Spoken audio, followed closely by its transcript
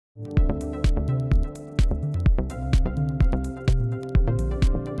So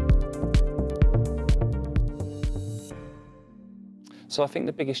I think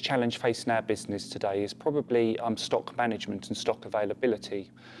the biggest challenge facing our business today is probably stock management and stock availability.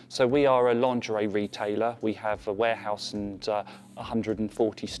 So we are a lingerie retailer. We have a warehouse and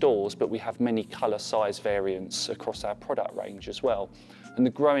 140 stores, but we have many colour size variants across our product range as well. And the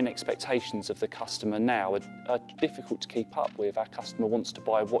growing expectations of the customer now are difficult to keep up with. Our customer wants to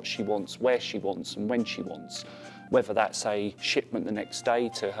buy what she wants, where she wants and when she wants. Whether that's a shipment the next day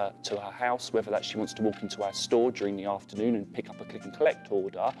to her house, whether that she wants to walk into our store during the afternoon and pick up a click and collect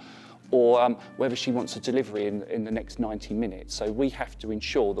order, or whether she wants a delivery in the next 90 minutes. So we have to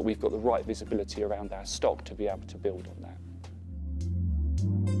ensure that we've got the right visibility around our stock to be able to build on that.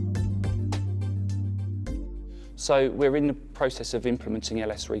 So we're in the process of implementing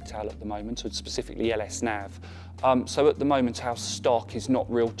LS Retail at the moment, and specifically LS Nav. So at the moment our stock is not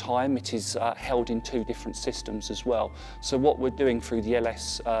real time, it is held in 2 different systems as well. So what we're doing through the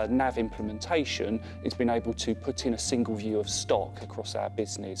LS Nav implementation is being able to put in a single view of stock across our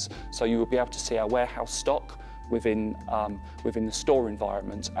business. So you will be able to see our warehouse stock within the store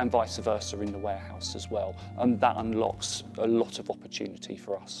environment and vice versa in the warehouse as well. And that unlocks a lot of opportunity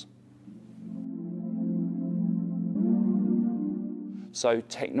for us. So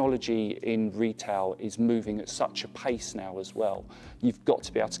technology in retail is moving at such a pace now as well. You've got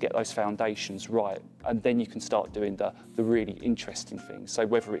to be able to get those foundations right, and then you can start doing the really interesting things. So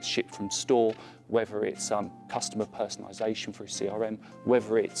whether it's shipped from store, whether it's customer personalisation through CRM,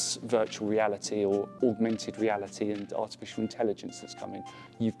 whether it's virtual reality or augmented reality and artificial intelligence that's coming,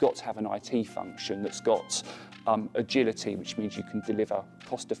 you've got to have an IT function that's got agility, which means you can deliver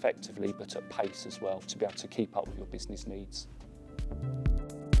cost effectively but at pace as well to be able to keep up with your business needs.